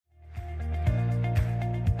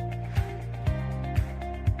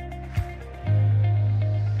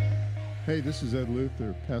Hey, this is Ed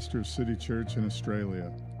Luther, pastor of City Church in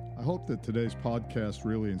Australia. I hope that today's podcast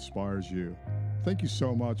really inspires you. Thank you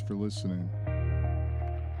so much for listening.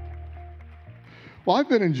 Well, I've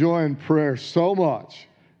been enjoying prayer so much.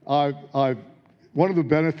 One of the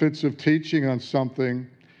benefits of teaching on something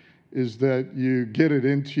is that you get it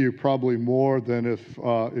into you probably more than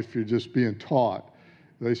if you're just being taught.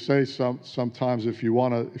 They say sometimes if you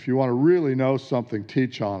want to really know something,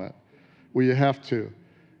 teach on it. Well, you have to.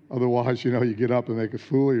 Otherwise, you get up and make a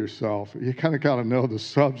fool of yourself. You kind of got to know the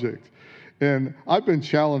subject. And I've been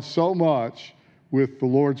challenged so much with the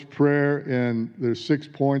Lord's Prayer, and there's 6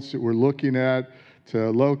 points that we're looking at to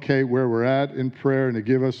locate where we're at in prayer and to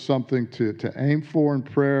give us something to aim for in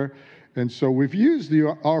prayer. And so we've used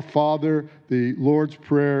the Our Father, the Lord's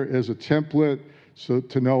Prayer, as a template so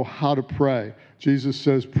to know how to pray. Jesus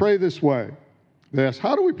says, pray this way. They ask,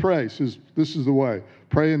 how do we pray? He says, this is the way.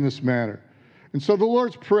 Pray in this manner. And so the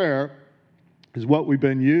Lord's Prayer is what we've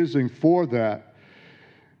been using for that.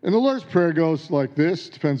 And the Lord's Prayer goes like this.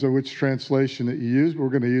 Depends on which translation that you use. We're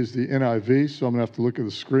going to use the NIV, so I'm going to have to look at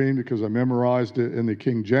the screen because I memorized it in the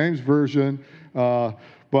King James Version. But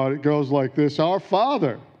it goes like this. Our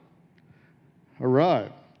Father. All right.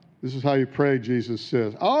 This is how you pray, Jesus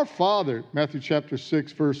says. Our Father, Matthew chapter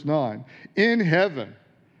 6, verse 9, in heaven.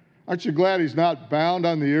 Aren't you glad he's not bound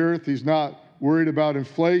on the earth? He's not worried about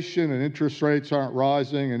inflation and interest rates aren't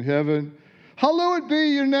rising in heaven. Hallowed be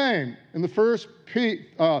your name. And the first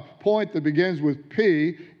point that begins with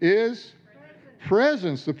P is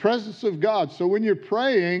presence, the presence of God. So when you're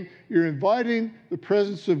praying, you're inviting the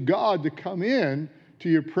presence of God to come in to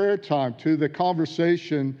your prayer time, to the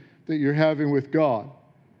conversation that you're having with God.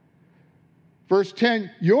 Verse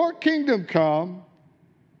 10, your kingdom come,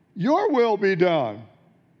 your will be done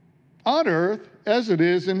on earth as it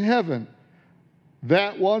is in heaven.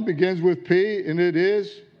 That one begins with P, and it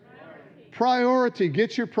is priority.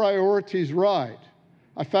 Get your priorities right.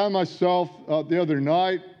 I found myself the other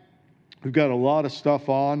night, we've got a lot of stuff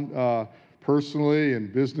on personally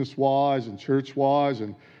and business-wise and church-wise,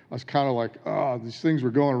 and I was kind of like, these things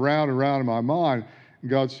were going around and around in my mind.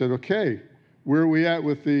 And God said, okay, where are we at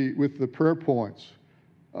with the prayer points?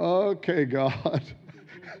 Okay, God.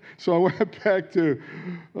 So I went back to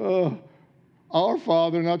our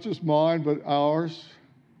Father, not just mine, but ours.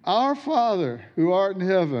 Our Father, who art in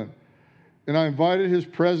heaven. And I invited his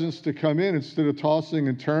presence to come in instead of tossing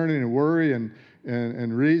and turning and worry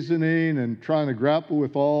and reasoning and trying to grapple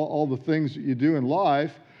with all the things that you do in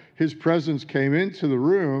life. His presence came into the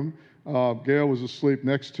room. Gail was asleep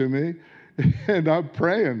next to me. And I'm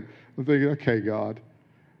praying. I'm thinking, okay, God,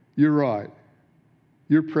 you're right.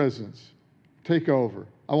 Your presence. Take over.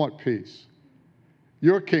 I want peace.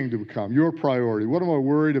 Your kingdom come, your priority. What am I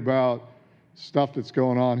worried about? Stuff that's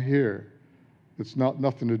going on here. It's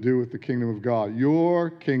nothing to do with the kingdom of God. Your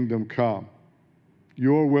kingdom come.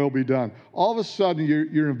 Your will be done. All of a sudden,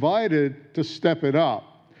 you're invited to step it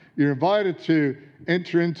up. You're invited to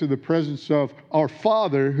enter into the presence of our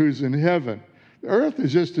Father who's in heaven. The earth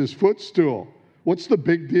is just his footstool. What's the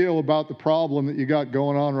big deal about the problem that you got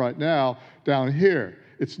going on right now down here?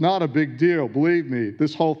 It's not a big deal. Believe me,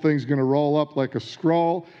 this whole thing's going to roll up like a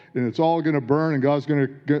scroll, and it's all going to burn, and God's going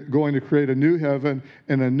to create a new heaven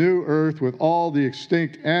and a new earth with all the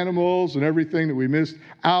extinct animals and everything that we missed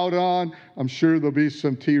out on. I'm sure there'll be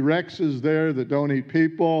some T-Rexes there that don't eat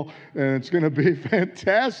people, and it's going to be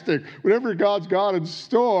fantastic. Whatever God's got in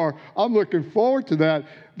store, I'm looking forward to that.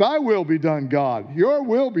 Thy will be done, God. Your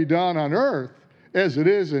will be done on earth as it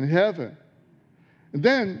is in heaven. And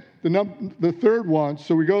then the third one,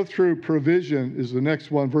 so we go through provision is the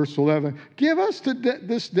next one, verse 11. Give us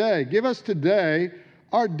this day, give us today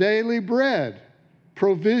our daily bread,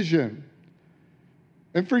 provision.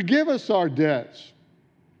 And forgive us our debts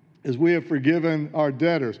as we have forgiven our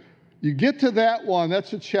debtors. You get to that one,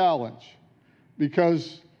 that's a challenge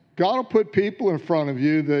because God will put people in front of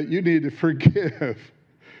you that you need to forgive.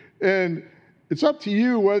 And it's up to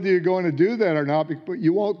you whether you're going to do that or not, but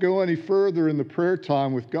you won't go any further in the prayer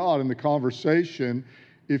time with God in the conversation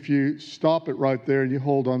if you stop it right there and you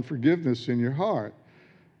hold unforgiveness in your heart.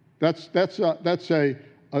 That's a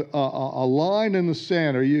line in the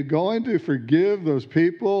sand. Are you going to forgive those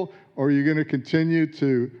people, or are you going to continue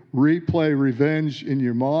to replay revenge in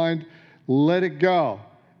your mind? Let it go.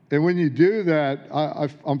 And when you do that,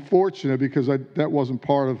 I'm fortunate because that wasn't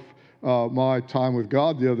part of my time with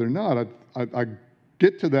God the other night. I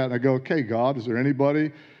get to that and I go, okay, God, is there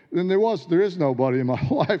anybody? And there is nobody in my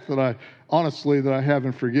life that I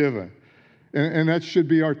haven't forgiven. And that should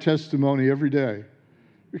be our testimony every day.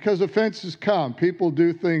 Because offenses come. People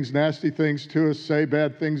do things, nasty things to us, say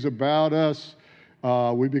bad things about us.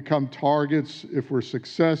 We become targets if we're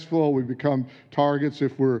successful. We become targets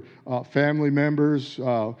if we're family members.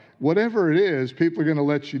 Whatever it is, people are going to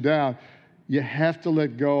let you down. You have to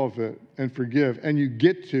let go of it and forgive, and you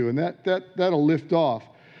get to, and that'll lift off.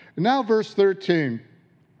 And now verse 13.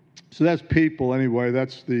 So that's people anyway.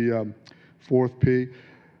 That's the fourth P.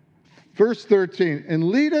 Verse 13, and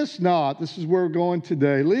lead us not, this is where we're going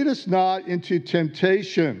today, lead us not into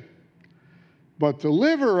temptation, but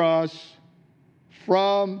deliver us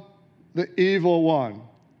from the evil one.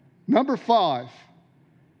 Number 5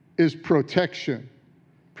 is protection.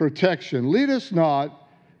 Protection. Lead us not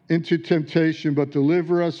into temptation, but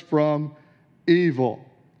deliver us from evil.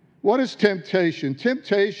 What is temptation?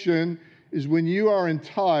 Temptation is when you are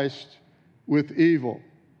enticed with evil.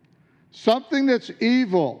 Something that's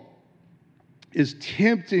evil is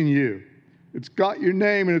tempting you. It's got your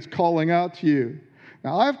name and it's calling out to you.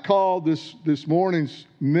 Now, I've called this morning's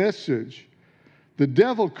message, "The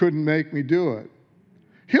devil couldn't make me do it."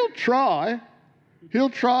 He'll try. He'll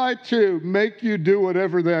try to make you do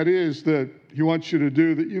whatever that is that he wants you to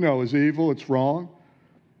do that you know is evil, it's wrong.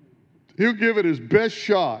 He'll give it his best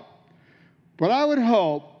shot. But I would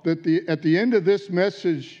hope that at the end of this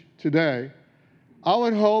message today, I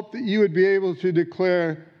would hope that you would be able to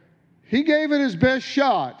declare, he gave it his best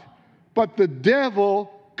shot, but the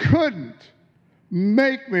devil couldn't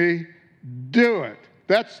make me do it.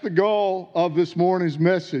 That's the goal of this morning's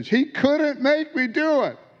message. He couldn't make me do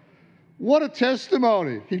it. What a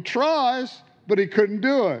testimony. He tries, but he couldn't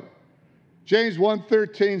do it. James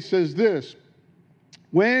 1:13 says this,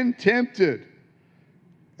 when tempted,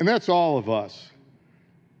 and that's all of us.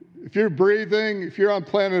 If you're breathing, if you're on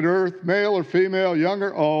planet Earth, male or female, young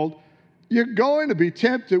or old, you're going to be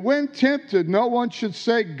tempted. When tempted, no one should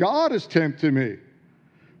say, God has tempted me.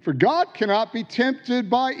 For God cannot be tempted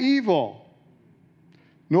by evil,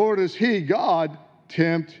 nor does he, God,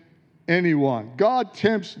 tempt anyone. God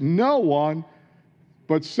tempts no one,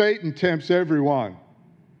 but Satan tempts everyone.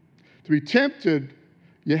 To be tempted,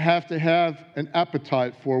 you have to have an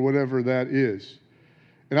appetite for whatever that is.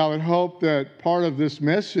 And I would hope that part of this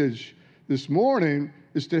message this morning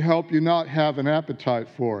is to help you not have an appetite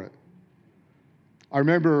for it. I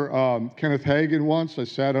remember Kenneth Hagin once. I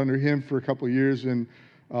sat under him for a couple of years in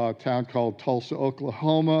a town called Tulsa,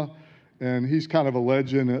 Oklahoma. And he's kind of a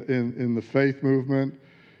legend in the faith movement.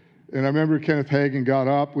 And I remember Kenneth Hagin got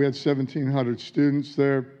up. We had 1,700 students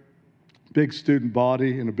there, big student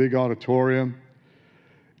body in a big auditorium.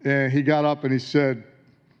 And he got up and he said,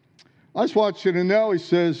 I just want you to know, he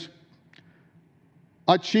says,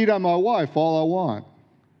 I cheat on my wife all I want.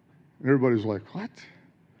 And everybody's like, what?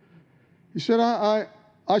 He said, I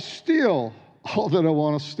steal all that I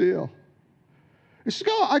want to steal. He said,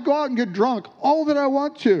 I go out and get drunk all that I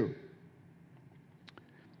want to.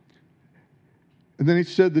 And then he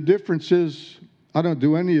said, the difference is I don't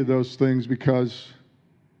do any of those things because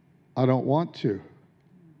I don't want to.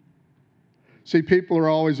 See, people are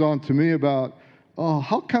always on to me about, oh,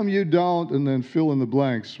 how come you don't? And then fill in the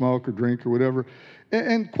blank, smoke or drink or whatever.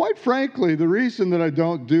 And quite frankly, the reason that I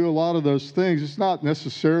don't do a lot of those things, it's not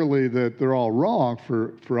necessarily that they're all wrong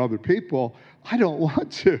for other people. I don't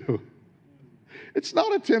want to. It's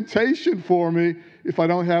not a temptation for me if I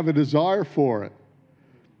don't have a desire for it.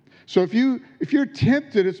 So if you're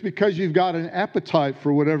tempted, it's because you've got an appetite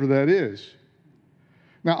for whatever that is.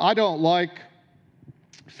 Now, I don't like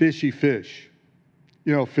fishy fish.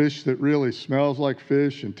 You know, fish that really smells like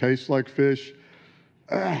fish and tastes like fish.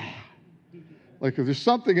 Like if there's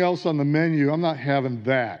something else on the menu, I'm not having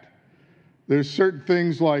that. There's certain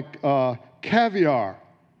things like caviar.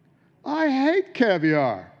 I hate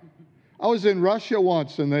caviar. I was in Russia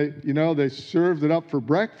once and they served it up for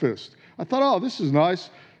breakfast. I thought, oh, this is nice.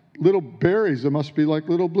 Little berries. There must be like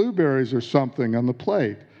little blueberries or something on the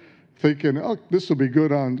plate. Thinking, oh, this will be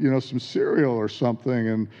good on, some cereal or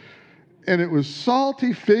something. And it was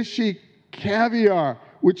salty, fishy caviar,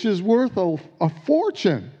 which is worth a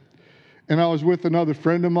fortune. And I was with another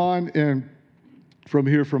friend of mine, and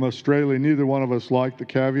from Australia, neither one of us liked the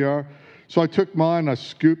caviar. So I took mine, I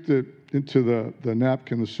scooped it into the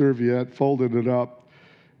napkin, the serviette, folded it up,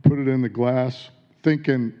 put it in the glass,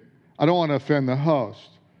 thinking, I don't want to offend the host.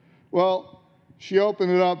 Well, she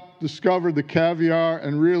opened it up, discovered the caviar,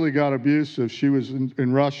 and really got abusive. She was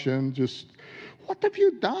in Russian, just, what have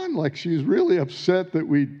you done? Like, she was really upset that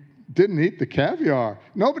we didn't eat the caviar.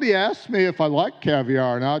 Nobody asked me if I like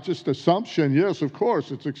caviar. Now, just assumption, yes, of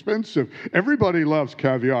course, it's expensive. Everybody loves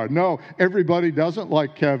caviar. No, everybody doesn't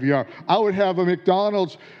like caviar. I would have a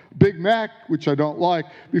McDonald's Big Mac, which I don't like,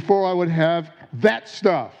 before I would have that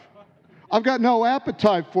stuff. I've got no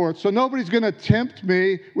appetite for it, so nobody's going to tempt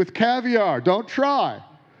me with caviar. Don't try.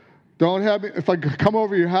 Don't have me. If I come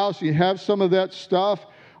over your house and you have some of that stuff,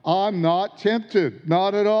 I'm not tempted.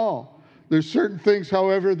 Not at all. There's certain things,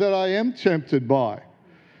 however, that I am tempted by.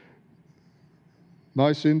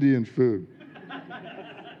 Nice Indian food.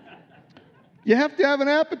 You have to have an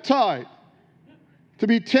appetite to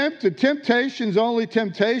be tempted. Temptation's only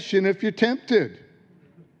temptation if you're tempted.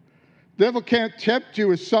 The devil can't tempt you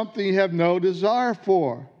with something you have no desire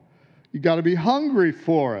for. You got to be hungry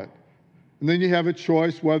for it. And then you have a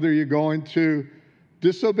choice whether you're going to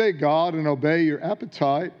disobey God and obey your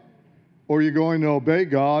appetite, or you're going to obey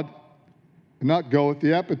God and not go with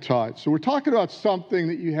the appetite. So we're talking about something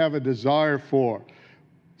that you have a desire for.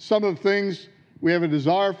 Some of the things we have a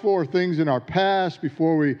desire for are things in our past,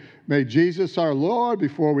 before we made Jesus our Lord,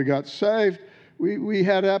 before we got saved. We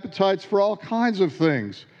had appetites for all kinds of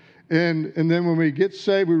things. And then when we get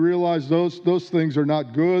saved, we realize those things are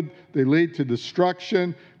not good. They lead to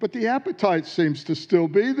destruction. But the appetite seems to still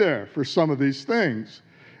be there for some of these things.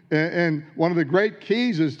 And one of the great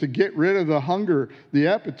keys is to get rid of the hunger, the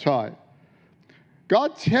appetite.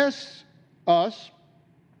 God tests us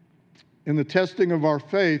in the testing of our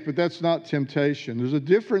faith, but that's not temptation. There's a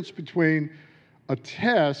difference between a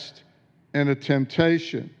test and a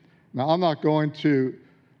temptation. Now, I'm not going to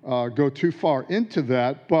go too far into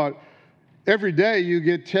that, but every day you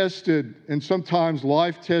get tested, and sometimes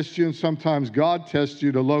life tests you, and sometimes God tests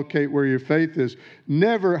you to locate where your faith is.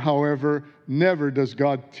 Never, however, never does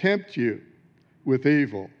God tempt you with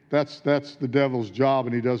evil. That's the devil's job,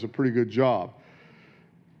 and he does a pretty good job.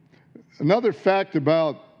 Another fact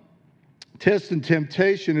about test and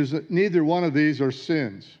temptation is that neither one of these are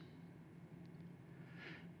sins.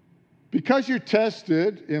 Because you're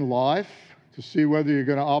tested in life to see whether you're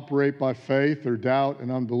going to operate by faith or doubt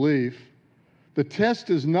and unbelief, the test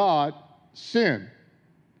is not sin.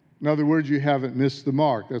 In other words, you haven't missed the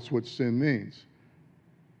mark. That's what sin means.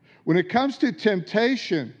 When it comes to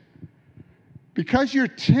temptation, because you're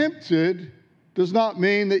tempted does not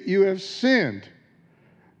mean that you have sinned.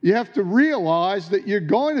 You have to realize that you're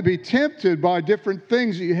going to be tempted by different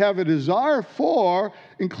things that you have a desire for,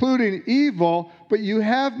 including evil, but you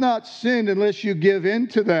have not sinned unless you give in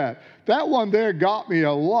to that. That one there got me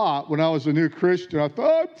a lot when I was a new Christian. I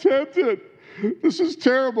thought, I'm tempted. This is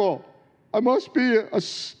terrible. I must be a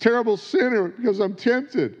terrible sinner because I'm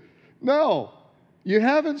tempted. No, you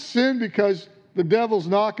haven't sinned because the devil's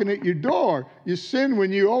knocking at your door. You sin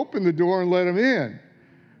when you open the door and let him in.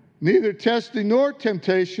 Neither testing nor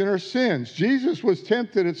temptation are sins. Jesus was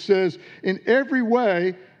tempted, it says, in every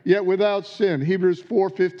way, yet without sin. Hebrews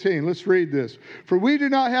 4:15. Let's read this. For we do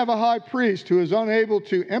not have a high priest who is unable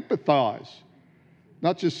to empathize,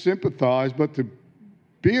 not just sympathize, but to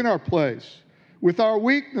be in our place with our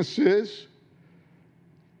weaknesses.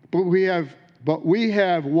 But we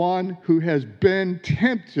have one who has been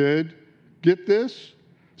tempted. Get this?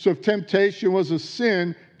 So if temptation was a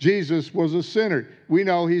sin, Jesus was a sinner. We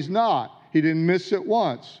know he's not. He didn't miss it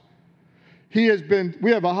once. We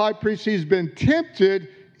have a high priest. He's been tempted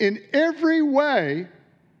in every way,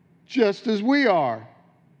 just as we are.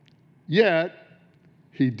 Yet,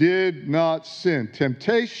 he did not sin.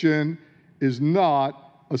 Temptation is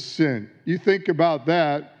not a sin. You think about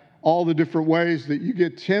that, all the different ways that you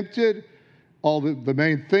get tempted, all the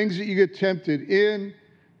main things that you get tempted in.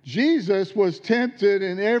 Jesus was tempted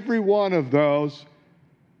in every one of those,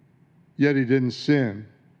 yet he didn't sin.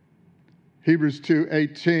 Hebrews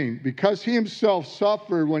 2:18, because he himself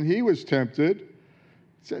suffered when he was tempted.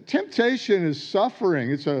 Temptation is suffering.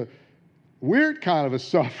 It's a weird kind of a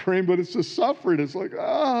suffering, but it's a suffering. It's like,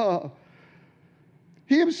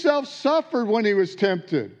 He himself suffered when he was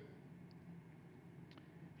tempted.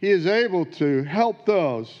 He is able to help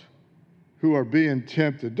those who are being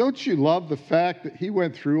tempted. Don't you love the fact that he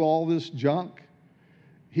went through all this junk?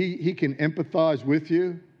 He can empathize with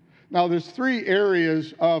you. Now, there's 3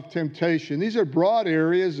 areas of temptation. These are broad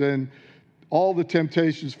areas, and all the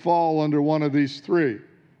temptations fall under one of these 3.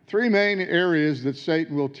 3 main areas that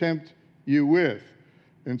Satan will tempt you with.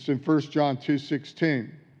 And it's in 1 John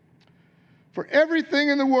 2:16. For everything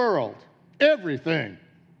in the world,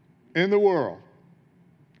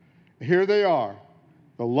 here they are.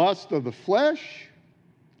 The lust of the flesh,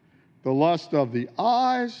 the lust of the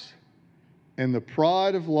eyes, and the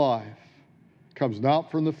pride of life comes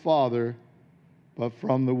not from the Father, but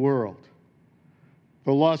from the world.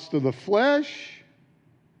 The lust of the flesh,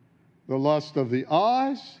 the lust of the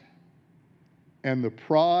eyes, and the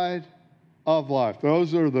pride of life.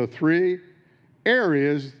 Those are the 3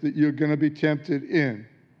 areas that you're going to be tempted in.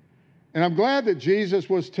 And I'm glad that Jesus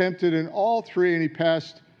was tempted in all 3, and he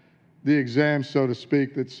passed the exam, so to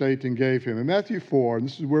speak, that Satan gave him. In Matthew 4, and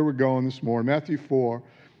this is where we're going this morning, Matthew 4,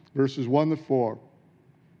 verses 1 to 4.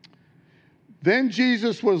 Then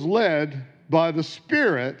Jesus was led by the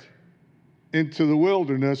Spirit into the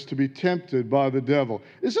wilderness to be tempted by the devil.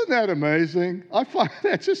 Isn't that amazing? I find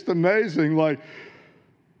that just amazing, like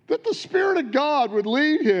that the Spirit of God would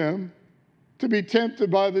lead him to be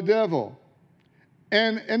tempted by the devil.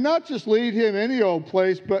 And not just lead him any old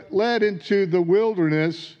place, but led into the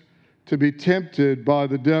wilderness to be tempted by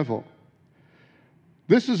the devil.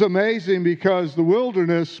 This is amazing because the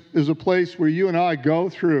wilderness is a place where you and I go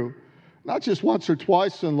through, not just once or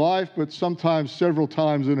twice in life, but sometimes several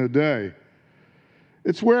times in a day.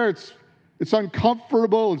 It's where it's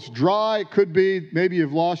uncomfortable, it's dry. It could be maybe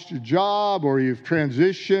you've lost your job or you've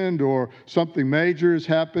transitioned or something major is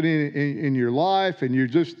happening in your life, and you're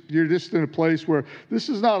just in a place where this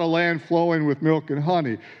is not a land flowing with milk and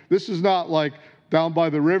honey. This is not like down by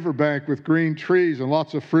the riverbank with green trees and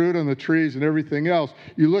lots of fruit on the trees and everything else.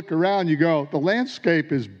 You look around, you go, the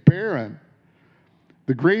landscape is barren.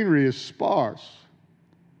 The greenery is sparse.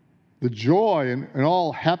 The joy and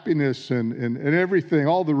all happiness and everything,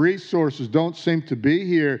 all the resources don't seem to be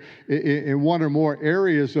here in one or more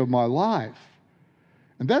areas of my life.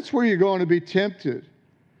 And that's where you're going to be tempted.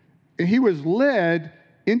 And he was led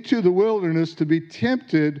into the wilderness to be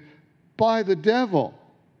tempted by the devil.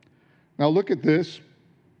 Now look at this.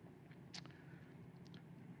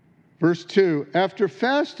 Verse 2, after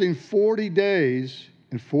fasting 40 days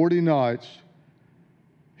and 40 nights,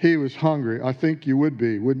 he was hungry. I think you would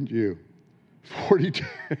be, wouldn't you? 40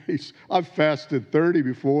 days. I've fasted 30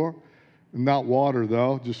 before. Not water,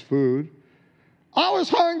 though, just food. I was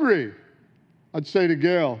hungry. I'd say to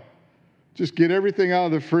Gail, just get everything out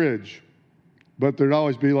of the fridge. But there'd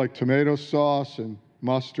always be like tomato sauce and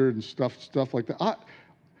mustard and stuff like that.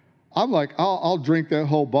 I'm like, I'll drink that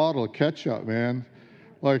whole bottle of ketchup, man.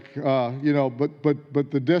 Like,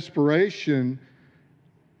 but the desperation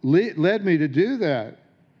led me to do that.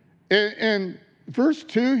 And verse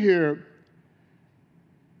 2 here,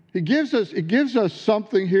 it gives us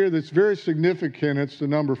something here that's very significant. It's the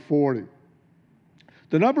number 40.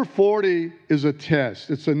 The number 40 is a test.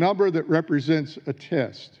 It's a number that represents a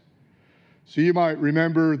test. So you might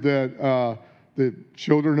remember that the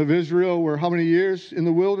children of Israel were how many years in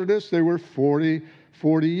the wilderness? They were 40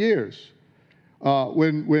 years.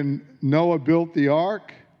 When Noah built the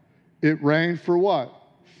ark, it rained for what?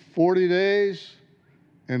 40 days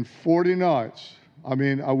and 40 nights. I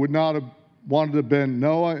mean, I would not have wanted to have been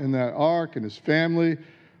Noah in that ark and his family.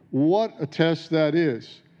 What a test that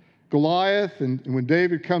is. Goliath, and when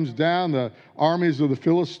David comes down, the armies of the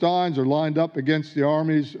Philistines are lined up against the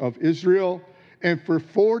armies of Israel. And for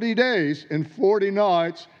 40 days and 40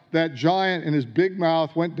 nights, that giant in his big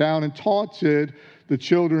mouth went down and taunted the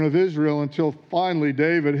children of Israel until finally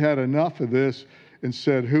David had enough of this and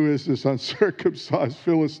said, who is this uncircumcised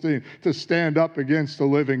Philistine to stand up against the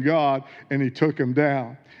living God? And he took him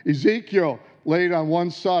down. Ezekiel laid on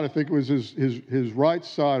one side, I think it was his right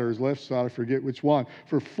side or his left side, I forget which one.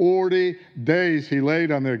 For 40 days he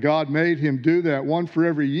laid on there. God made him do that, one for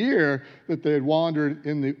every year that they had wandered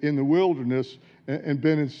in the wilderness and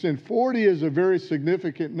been in sin. 40 is a very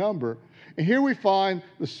significant number. And here we find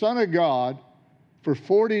the Son of God for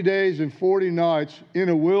 40 days and 40 nights in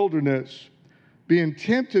a wilderness being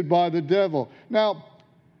tempted by the devil. Now,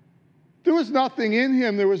 there was nothing in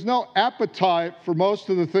him. There was no appetite for most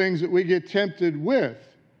of the things that we get tempted with.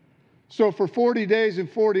 So for 40 days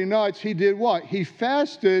and 40 nights, he did what? He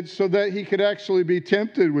fasted so that he could actually be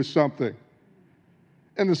tempted with something.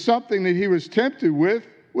 And the something that he was tempted with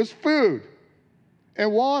was food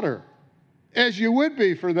and water, as you would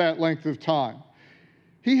be for that length of time.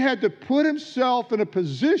 He had to put himself in a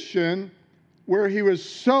position where he was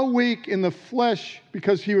so weak in the flesh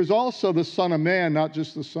because he was also the Son of Man, not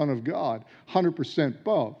just the Son of God, 100%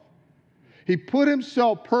 both. He put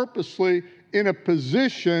himself purposely in a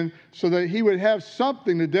position so that he would have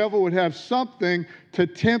something, the devil would have something to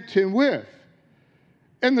tempt him with.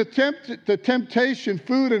 And the temptation,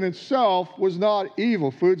 food in itself, was not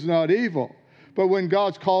evil. Food's not evil. But when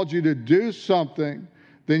God's called you to do something,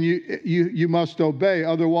 then you must obey.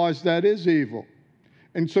 Otherwise, that is evil.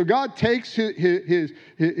 And so God takes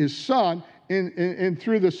his Son and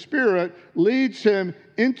through the Spirit leads him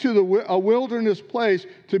into a wilderness place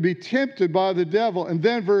to be tempted by the devil. And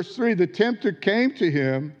then verse 3, the tempter came to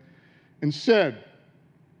him and said,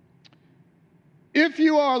 if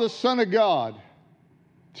you are the Son of God,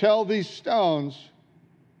 tell these stones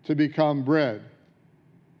to become bread.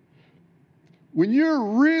 When you're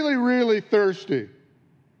really, really thirsty,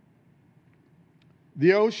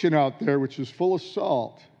 the ocean out there, which is full of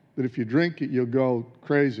salt, that if you drink it, you'll go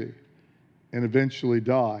crazy and eventually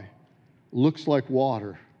die. Looks like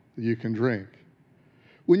water that you can drink.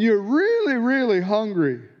 When you're really, really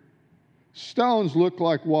hungry, stones look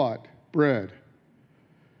like what? Bread.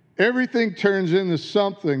 Everything turns into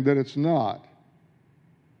something that it's not.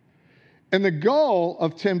 And the goal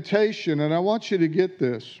of temptation, and I want you to get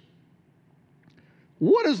this,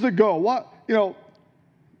 what is the goal?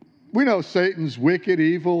 We know Satan's wicked,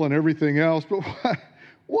 evil, and everything else, but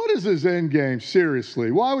what is his end game,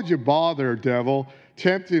 seriously? Why would you bother, devil,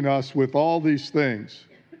 tempting us with all these things?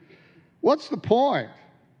 What's the point?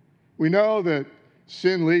 We know that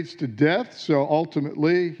sin leads to death, so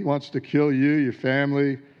ultimately he wants to kill you, your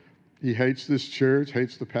family. He hates this church,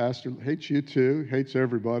 hates the pastor, hates you too, hates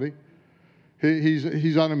everybody.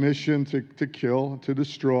 He's on a mission to kill, to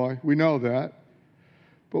destroy. We know that.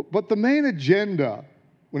 But the main agenda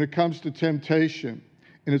when it comes to temptation,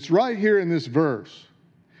 and it's right here in this verse,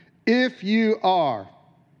 if you are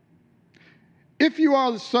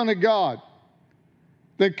the Son of God,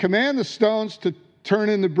 then command the stones to turn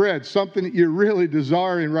into bread. Something that you're really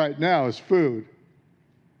desiring right now is food.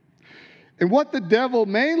 And what the devil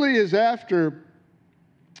mainly is after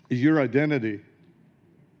is your identity.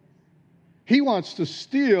 He wants to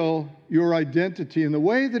steal your identity. And the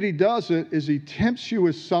way that he does it is he tempts you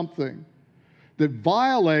with something that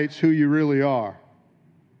violates who you really are.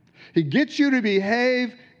 He gets you to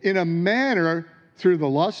behave in a manner through the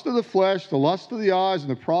lust of the flesh, the lust of the eyes,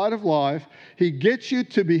 and the pride of life. He gets you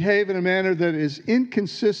to behave in a manner that is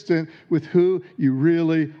inconsistent with who you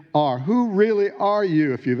really are. Who really are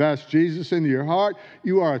you? If you've asked Jesus into your heart,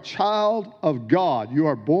 you are a child of God. You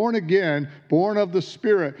are born again, born of the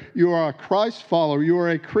Spirit. You are a Christ follower. You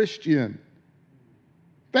are a Christian.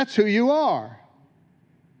 That's who you are.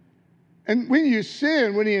 And when you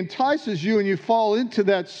sin, when he entices you and you fall into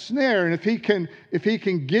that snare, and if he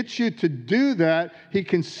can get you to do that, he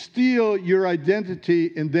can steal your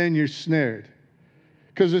identity and then you're snared.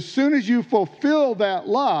 Because as soon as you fulfill that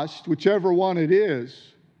lust, whichever one it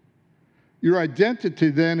is, your identity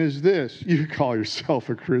then is this. You call yourself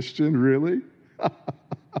a Christian, really?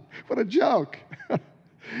 What a joke.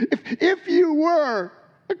 If you were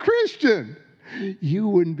a Christian, you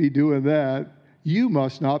wouldn't be doing that. You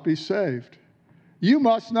must not be saved. You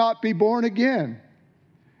must not be born again.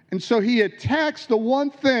 And so he attacks the one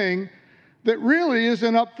thing that really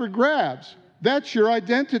isn't up for grabs. That's your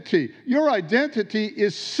identity. Your identity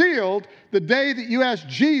is sealed the day that you ask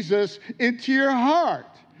Jesus into your heart.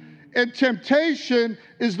 And temptation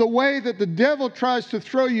is the way that the devil tries to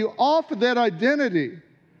throw you off of that identity.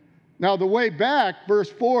 Now, the way back, verse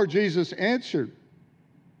 4, Jesus answered,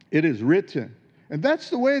 "It is written." And that's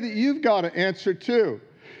the way that you've got to answer too.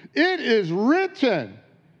 It is written.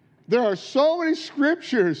 There are so many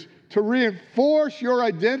scriptures to reinforce your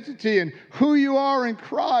identity and who you are in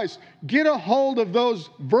Christ. Get a hold of those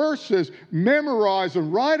verses, memorize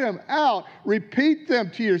them, write them out, repeat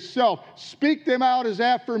them to yourself, speak them out as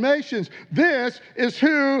affirmations. This is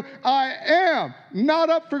who I am. Not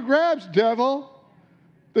up for grabs, devil.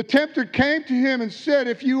 The tempter came to him and said,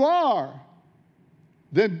 if you are,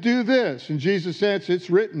 then do this. And Jesus answered, it's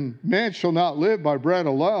written, man shall not live by bread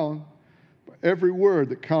alone, but every word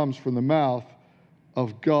that comes from the mouth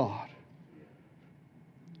of God.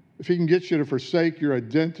 If he can get you to forsake your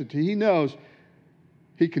identity, he knows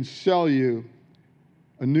he can sell you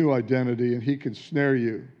a new identity and he can snare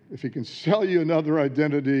you. If he can sell you another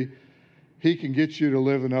identity, he can get you to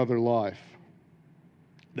live another life.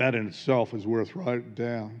 That in itself is worth writing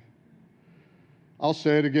down. I'll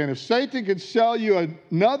say it again. If Satan can sell you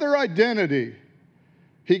another identity,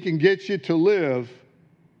 he can get you to live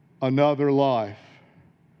another life.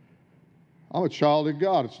 I'm a child of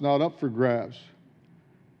God. It's not up for grabs.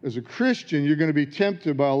 As a Christian, you're going to be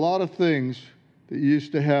tempted by a lot of things that you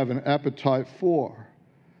used to have an appetite for.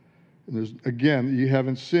 And again, you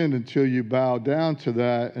haven't sinned until you bow down to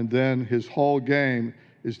that, and then his whole game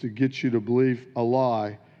is to get you to believe a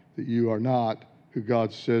lie that you are not who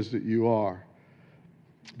God says that you are.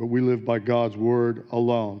 But we live by God's word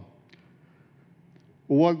alone.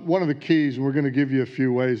 Well, one of the keys, and we're going to give you a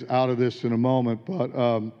few ways out of this in a moment, but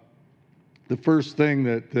the first thing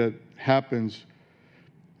that happens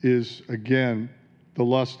is, again, the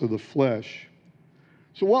lust of the flesh.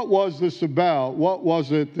 So what was this about? What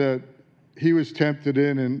was it that he was tempted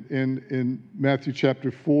in Matthew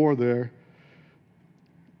chapter 4 there?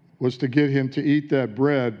 Was to get him to eat that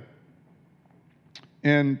bread.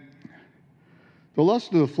 And the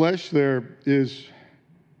lust of the flesh there is,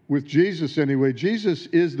 with Jesus anyway, Jesus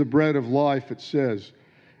is the bread of life, it says.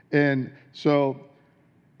 And so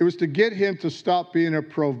It was to get him to stop being a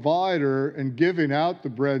provider and giving out the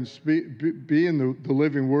bread and being the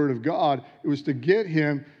living Word of God. It was to get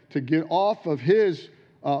him to get off of his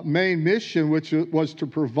main mission, which was to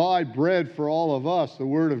provide bread for all of us, the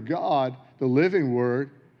Word of God, the living Word,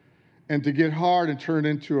 and to get hard and turn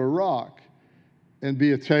into a rock and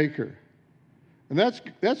be a taker. And that's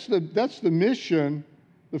the mission,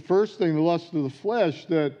 the first thing, the lust of the flesh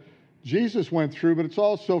that Jesus went through, but it's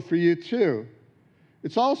also for you too.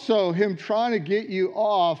 It's also him trying to get you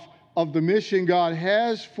off of the mission God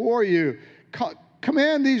has for you.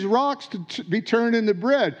 Command these rocks to be turned into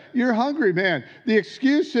bread. You're hungry, man. The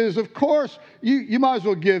excuse is, of course, you might as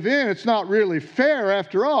well give in. It's not really fair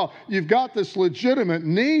after all. You've got this legitimate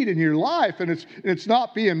need in your life, and it's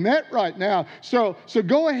not being met right now. So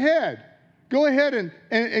go ahead. Go ahead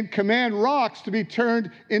and command rocks to be turned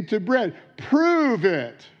into bread. Prove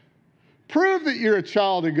it. Prove that you're a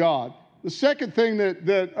child of God. The second thing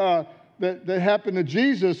that happened to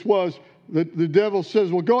Jesus was that the devil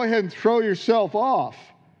says, well, go ahead and throw yourself off.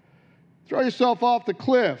 Throw yourself off the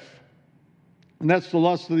cliff. And that's the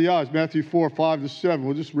lust of the eyes, Matthew 4, 5-7.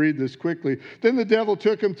 We'll just read this quickly. Then the devil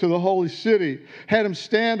took him to the holy city, had him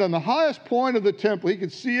stand on the highest point of the temple. He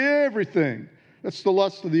could see everything. That's the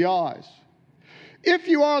lust of the eyes. If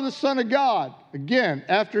you are the Son of God, again,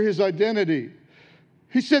 after his identity,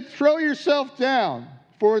 he said, throw yourself down.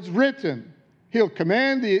 For it's written, he'll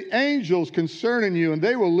command the angels concerning you, and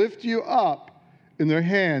they will lift you up in their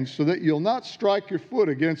hands so that you'll not strike your foot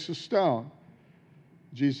against a stone.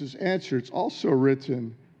 Jesus answered, it's also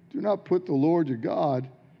written, do not put the Lord your God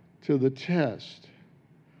to the test.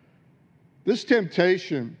 This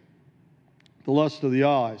temptation, the lust of the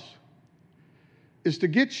eyes, is to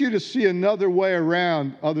get you to see another way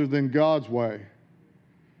around other than God's way.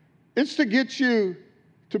 It's to get you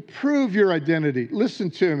to prove your identity. Listen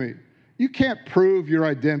to me. You can't prove your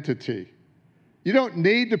identity. You don't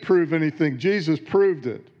need to prove anything. Jesus proved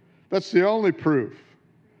it. That's the only proof.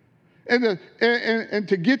 And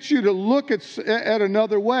to get you to look at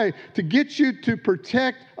another way, to get you to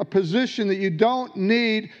protect a position that you don't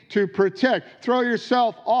need to protect. Throw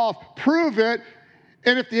yourself off. Prove it.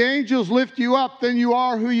 And if the angels lift you up, then you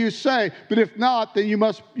are who you say. But if not, then you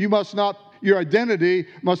must not. Your identity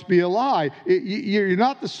must be a lie. You're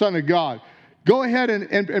not the Son of God. Go ahead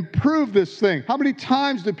and prove this thing. How many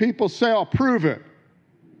times do people say, I'll prove it?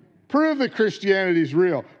 Prove that Christianity is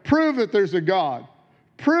real. Prove that there's a God.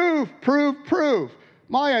 Prove.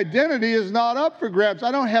 My identity is not up for grabs.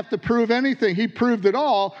 I don't have to prove anything. He proved it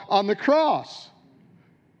all on the cross.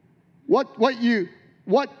 What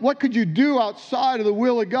could you do outside of the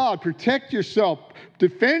will of God? Protect yourself.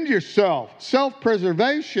 Defend yourself.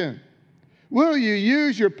 Self-preservation. Will you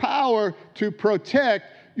use your power to protect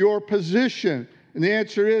your position? And the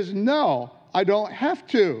answer is no, I don't have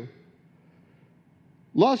to.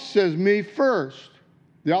 Lust says me first.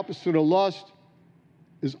 The opposite of lust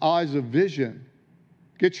is eyes of vision.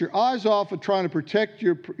 Get your eyes off of trying to protect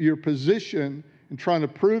your position and trying to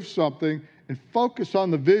prove something, and focus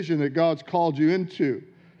on the vision that God's called you into.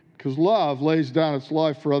 Because love lays down its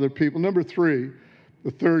life for other people. Number 3,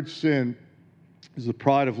 the third sin is the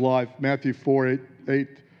pride of life. Matthew 4, 8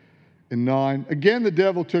 and 9. Again, the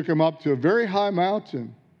devil took him up to a very high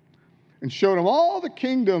mountain and showed him all the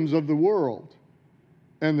kingdoms of the world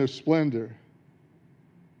and their splendor.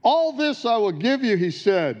 All this I will give you, he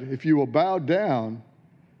said, if you will bow down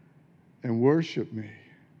and worship me.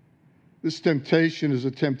 This temptation is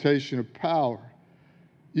a temptation of power.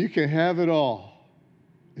 You can have it all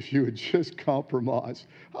if you would just compromise.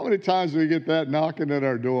 How many times do we get that knocking at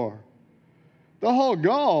our door? The whole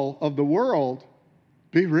goal of the world,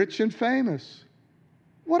 be rich and famous.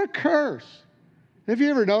 What a curse. Have you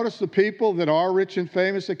ever noticed the people that are rich and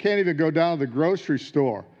famous, they can't even go down to the grocery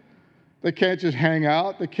store? They can't just hang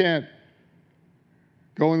out. They can't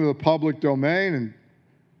go into the public domain, and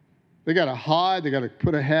they got to hide. They got to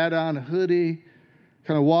put a hat on, a hoodie,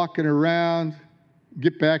 kind of walking around,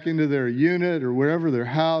 get back into their unit or wherever, their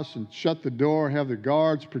house, and shut the door, have their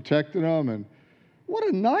guards protecting them. And what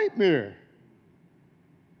a nightmare.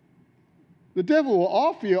 The devil will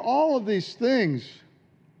offer you all of these things,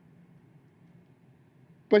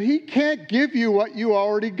 but he can't give you what you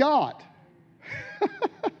already got.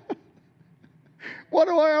 What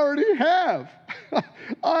do I already have?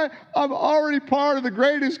 I'm already part of the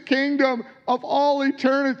greatest kingdom of all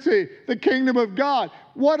eternity, the kingdom of God.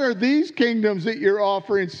 What are these kingdoms that you're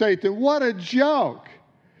offering Satan? What a joke.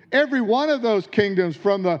 Every one of those kingdoms,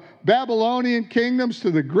 from the Babylonian kingdoms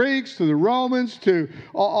to the Greeks to the Romans to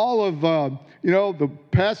all of the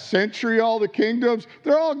past century, all the kingdoms,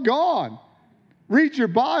 they're all gone. Read your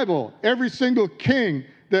Bible. Every single king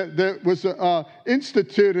that was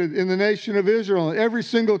instituted in the nation of Israel. Every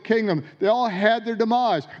single kingdom, they all had their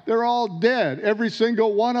demise. They're all dead, every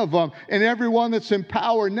single one of them. And everyone that's in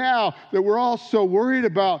power now that we're all so worried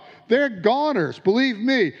about, they're goners. Believe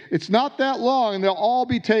me, it's not that long, and they'll all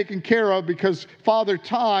be taken care of because Father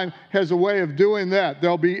Time has a way of doing that.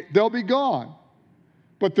 They'll be gone.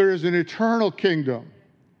 But there is an eternal kingdom,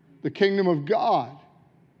 the kingdom of God.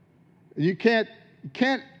 You can't,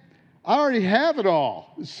 I already have it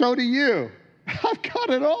all. So do you. I've got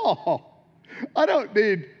it all. I don't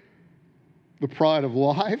need the pride of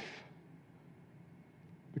life,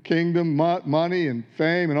 the kingdom, money, and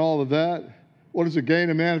fame, and all of that. What does it gain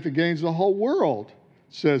a man if he gains the whole world,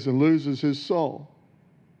 it says, and loses his soul?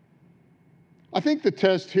 I think the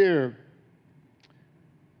test here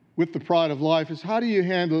with the pride of life is, how do you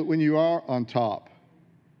handle it when you are on top?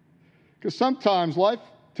 Because sometimes life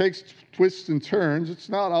takes twists and turns. It's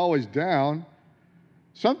not always down.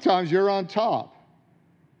 Sometimes you're on top.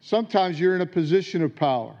 Sometimes you're in a position of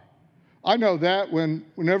power. I know that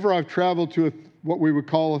whenever I've traveled to what we would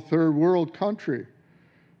call a third world country,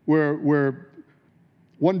 where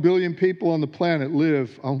 1 billion people on the planet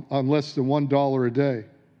live on less than $1 a day.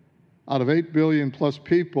 Out of 8 billion plus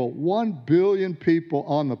people, 1 billion people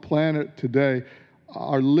on the planet today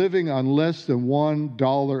are living on less than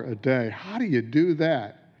 $1 a day. How do you do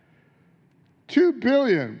that? 2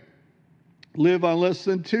 billion live on less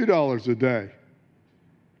than $2 a day.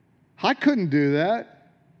 I couldn't do that.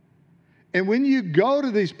 And when you go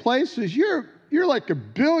to these places, you're like a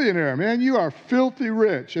billionaire, man. You are filthy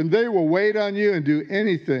rich, and they will wait on you and do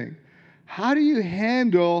anything. How do you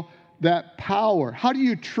handle that power? How do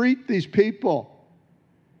you treat these people?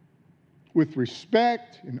 With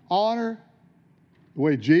respect and honor, the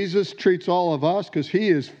way Jesus treats all of us, because he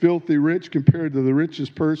is filthy rich compared to the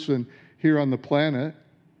richest person here on the planet.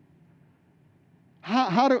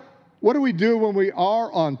 What do we do when we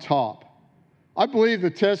are on top? I believe the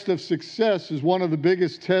test of success is one of the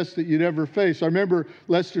biggest tests that you'd ever face. I remember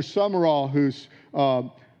Lester Summerall, whose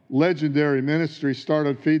legendary ministry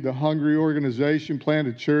started Feed the Hungry organization,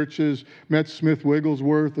 planted churches, met Smith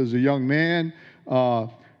Wigglesworth as a young man,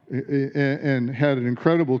 and had an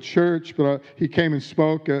incredible church. But he came and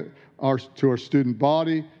spoke to our student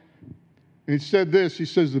body. And he said this, he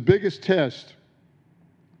says, the biggest test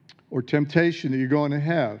or temptation that you're going to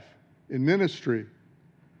have in ministry,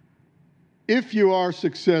 if you are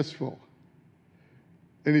successful,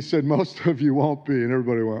 and he said, most of you won't be, and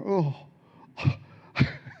everybody went, oh.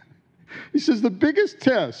 He says, the biggest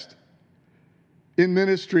test in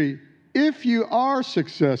ministry, if you are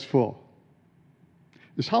successful,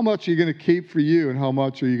 is how much are you going to keep for you and how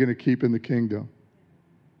much are you going to keep in the kingdom?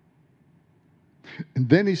 And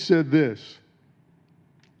then he said this.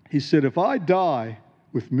 He said, if I die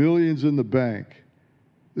with millions in the bank,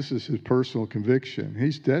 this is his personal conviction.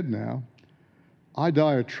 He's dead now. I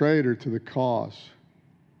die a traitor to the cause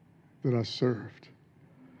that I served.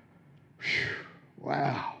 Whew,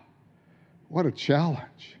 wow. What a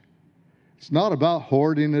challenge. It's not about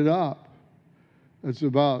hoarding it up. It's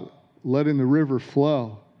about letting the river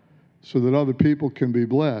flow so that other people can be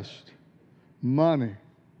blessed. Money,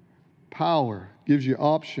 power, gives you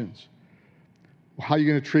options. How are you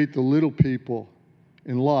going to treat the little people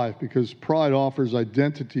in life? Because pride offers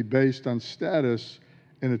identity based on status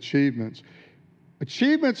and achievements.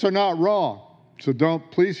 Achievements are not wrong. So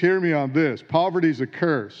please hear me on this. Poverty is a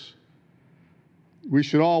curse. We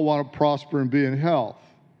should all want to prosper and be in health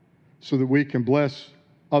so that we can bless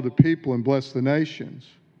other people and bless the nations.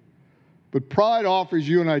 But pride offers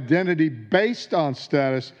you an identity based on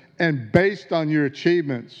status and based on your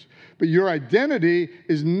achievements. But your identity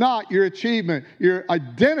is not your achievement. Your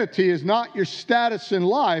identity is not your status in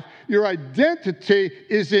life. Your identity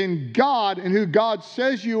is in God and who God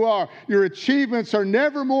says you are. Your achievements are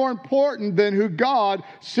never more important than who God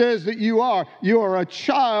says that you are. You are a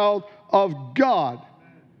child of God.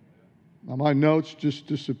 Now, my notes just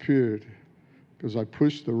disappeared because I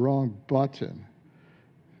pushed the wrong button.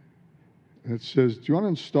 And it says, do you want to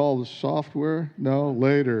install the software? No,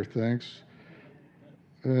 later, thanks.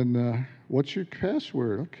 And what's your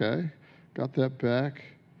password? Okay, got that back.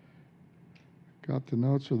 Got the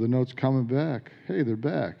notes. Are the notes coming back? Hey, they're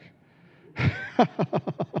back.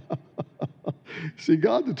 See,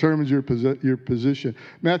 God determines your position.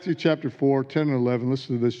 Matthew chapter 4, 10 and 11,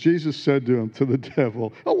 listen to this. Jesus said to the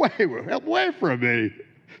devil, away from me,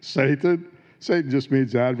 Satan. Satan just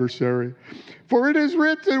means adversary. For it is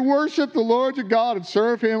written, worship the Lord your God and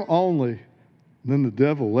serve him only. And then the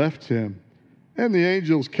devil left him. And the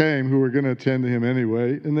angels came who were going to attend to him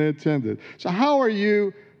anyway, and they attended. So how are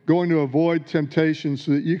you going to avoid temptation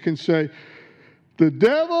so that you can say, The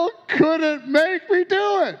devil couldn't make me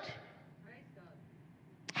do it.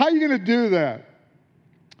 How are you going to do that?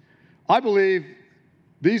 I believe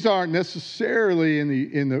these aren't necessarily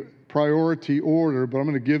in the priority order, but I'm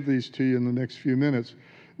going to give these to you in the next few minutes.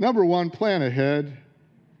 Number one, plan ahead.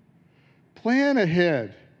 Plan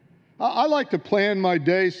ahead. I like to plan my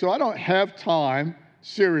day so I don't have time,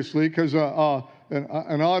 seriously, because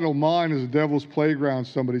an idle mind is a devil's playground,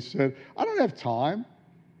 somebody said. I don't have time,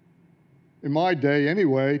 in my day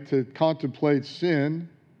anyway, to contemplate sin.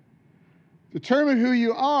 Determine who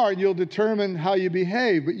you are, and you'll determine how you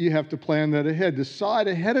behave, but you have to plan that ahead. Decide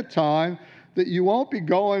ahead of time that you won't be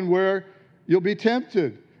going where you'll be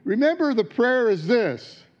tempted. Remember, the prayer is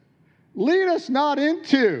this: lead us not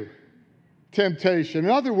into temptation.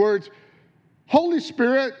 In other words, Holy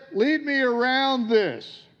Spirit, lead me around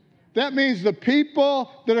this. That means the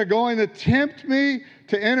people that are going to tempt me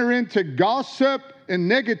to enter into gossip and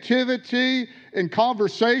negativity and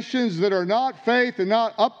conversations that are not faith and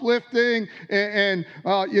not uplifting and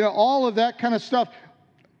all of that kind of stuff.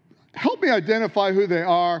 Help me identify who they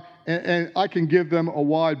are, and I can give them a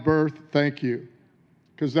wide berth, thank you,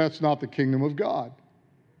 because that's not the kingdom of God.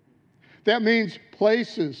 That means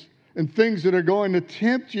places and things that are going to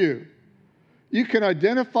tempt you. You can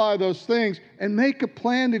identify those things and make a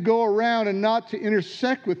plan to go around and not to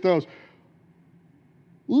intersect with those.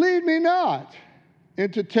 Lead me not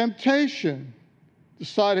into temptation.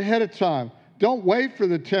 Decide ahead of time. Don't wait for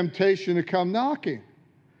the temptation to come knocking.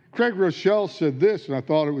 Craig Rochelle said this, and I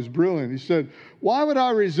thought it was brilliant. He said, why would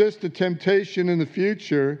I resist a temptation in the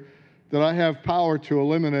future that I have power to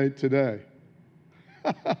eliminate today?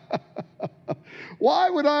 Why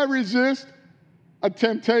would I resist a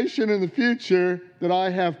temptation in the future that I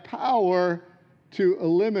have power to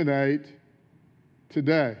eliminate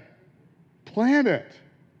today? Plan it.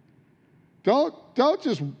 Don't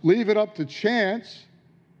just leave it up to chance.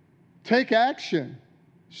 Take action.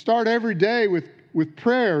 Start every day with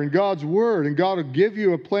prayer and God's word, and God will give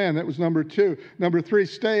you a plan. That was number 2. Number 3,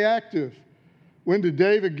 stay active. When did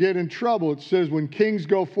David get in trouble? It says when kings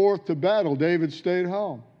go forth to battle, David stayed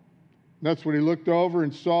home. That's when he looked over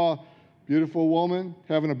and saw a beautiful woman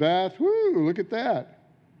having a bath. Woo, look at that.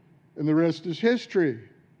 And the rest is history.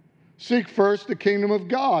 Seek first the kingdom of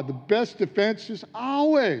God. The best defense is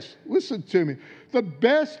always, listen to me, the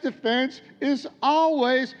best defense is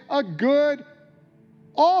always a good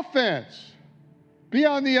offense. Be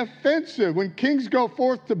on the offensive. When kings go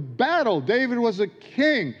forth to battle, David was a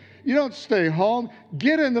king. You don't stay home.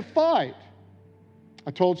 Get in the fight. I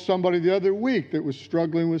told somebody the other week that was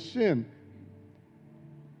struggling with sin.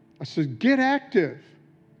 I said, get active.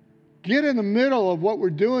 Get in the middle of what we're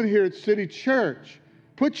doing here at City Church.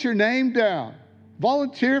 Put your name down.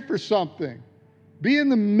 Volunteer for something. Be in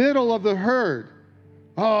the middle of the herd.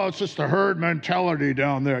 Oh, it's just a herd mentality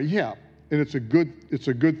down there. Yeah, and it's a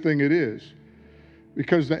good thing it is.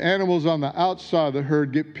 Because the animals on the outside of the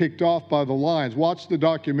herd get picked off by the lions. Watch the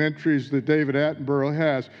documentaries that David Attenborough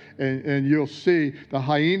has, and you'll see the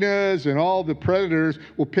hyenas and all the predators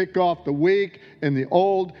will pick off the weak and the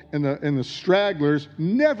old and the stragglers,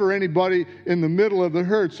 never anybody in the middle of the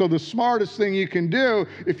herd. So the smartest thing you can do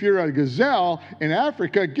if you're a gazelle in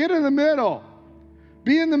Africa, get in the middle.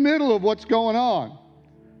 Be in the middle of what's going on.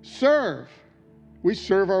 Serve. We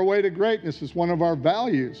serve our way to greatness. It's one of our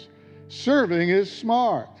values. Serving is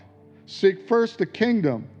smart. Seek first the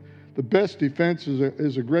kingdom. The best defense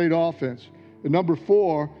is a great offense. And number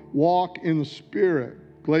 4, walk in the Spirit.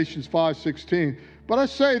 Galatians 5:16. But I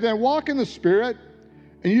say then, walk in the Spirit,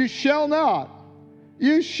 and you shall not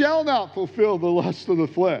fulfill the lust of the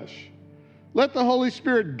flesh. Let the Holy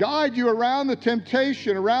Spirit guide you around the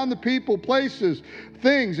temptation, around the people, places,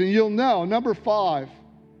 things, and you'll know. Number 5.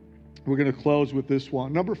 We're going to close with this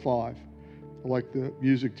one. Number 5. I'd like the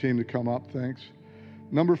music team to come up, thanks.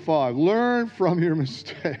 Number 5, learn from your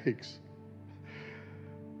mistakes.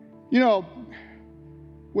 You know,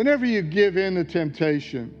 whenever you give in to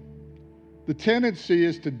temptation, the tendency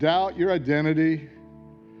is to doubt your identity.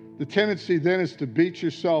 The tendency then is to beat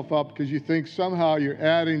yourself up because you think somehow you're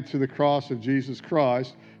adding to the cross of Jesus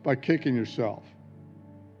Christ by kicking yourself.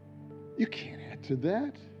 You can't add to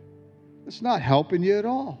that. It's not helping you at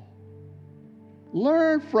all.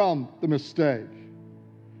 Learn from the mistake.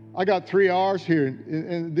 I got 3 R's here,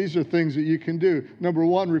 and these are things that you can do. Number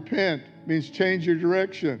 1, repent, means change your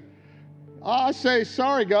direction. I say,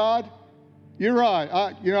 sorry, God, you're right.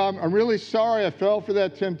 I'm really sorry I fell for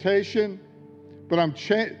that temptation, but I'm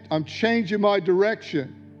changing my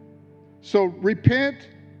direction. So repent,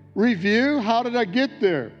 review, how did I get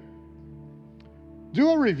there? Do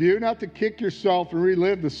a review, not to kick yourself and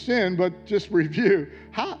relive the sin, but just review.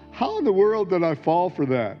 How How in the world did I fall for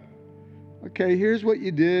that? Okay, here's what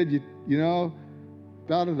you did. You know,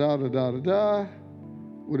 da-da-da-da-da-da-da,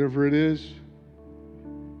 whatever it is.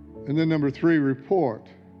 And then number 3, report.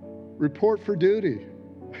 Report for duty.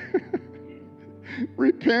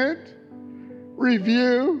 Repent,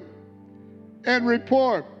 review, and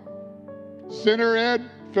report. Sinner Ed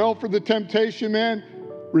fell for the temptation, man.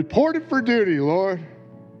 Report it for duty, Lord.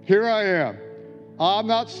 Here I am. I'm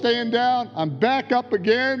not staying down. I'm back up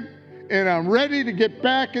again, and I'm ready to get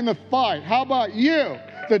back in the fight. How about you?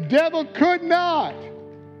 The devil could not.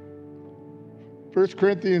 1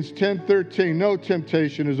 Corinthians 10:13, no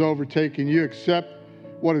temptation has overtaken you except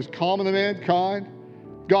what is common to mankind.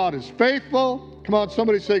 God is faithful. Come on,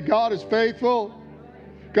 somebody say, God is faithful.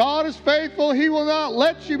 God is faithful. He will not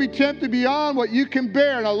let you be tempted beyond what you can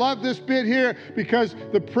bear. And I love this bit here because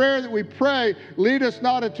the prayer that we pray, lead us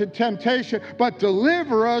not into temptation, but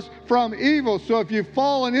deliver us from evil. So if you've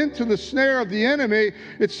fallen into the snare of the enemy,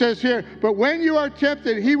 it says here, but when you are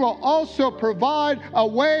tempted, he will also provide a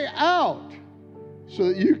way out so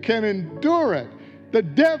that you can endure it. The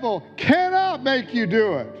devil cannot make you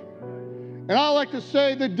do it. And I like to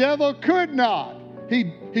say the devil could not.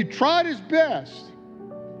 He tried his best,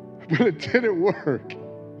 but it didn't work.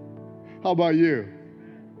 How about you?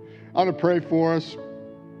 I want to pray for us.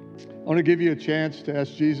 I want to give you a chance to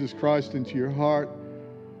ask Jesus Christ into your heart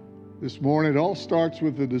this morning. It all starts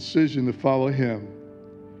with the decision to follow him,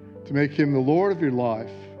 to make him the Lord of your life.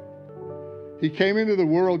 He came into the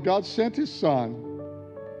world. God sent his son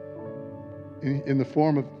in the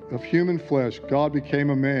form of human flesh. God became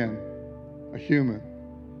a man, a human,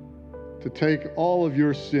 to take all of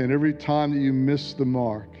your sin every time that you miss the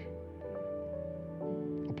mark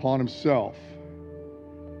upon himself.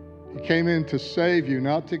 He came in to save you,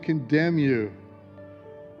 not to condemn you.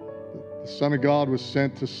 The Son of God was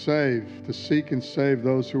sent to save, to seek and save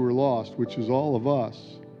those who were lost, which is all of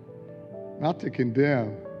us, not to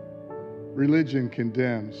condemn. Religion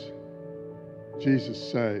condemns. Jesus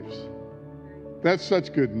saves. That's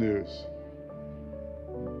such good news.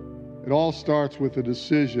 It all starts with a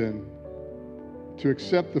decision to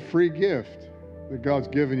accept the free gift that God's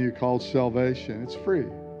given you called salvation. It's free.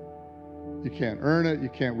 You can't earn it. You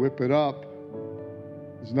can't whip it up.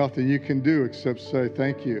 There's nothing you can do except say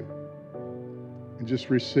thank you and just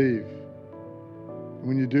receive. And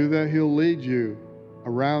when you do that, he'll lead you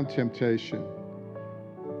around temptation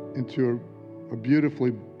into a beautifully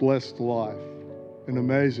blessed life, an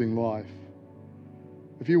amazing life.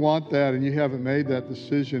 If you want that and you haven't made that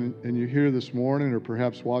decision and you're here this morning or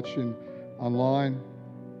perhaps watching online,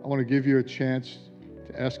 I want to give you a chance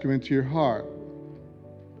to ask him into your heart.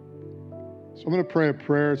 So I'm going to pray a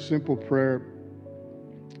prayer, a simple prayer.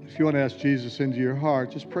 If you want to ask Jesus into your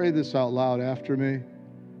heart, just pray this out loud after me.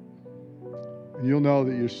 And you'll know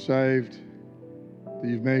that you're saved, that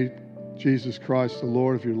you've made Jesus Christ the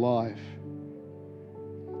Lord of your life.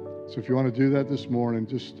 So if you want to do that this morning,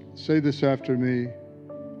 just say this after me.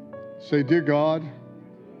 Say, dear God,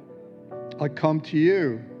 I come to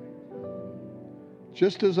you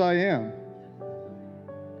just as I am.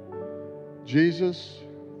 Jesus,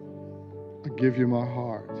 I give you my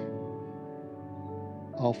heart.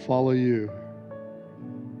 I'll follow you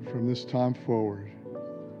from this time forward.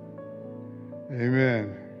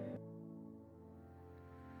 Amen.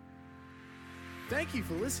 Thank you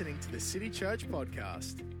for listening to the City Church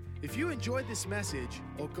podcast. If you enjoyed this message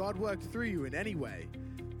or God worked through you in any way,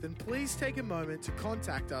 then please take a moment to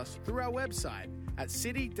contact us through our website at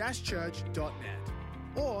city-church.net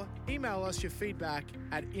or email us your feedback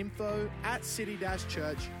at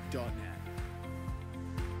info@city-church.net.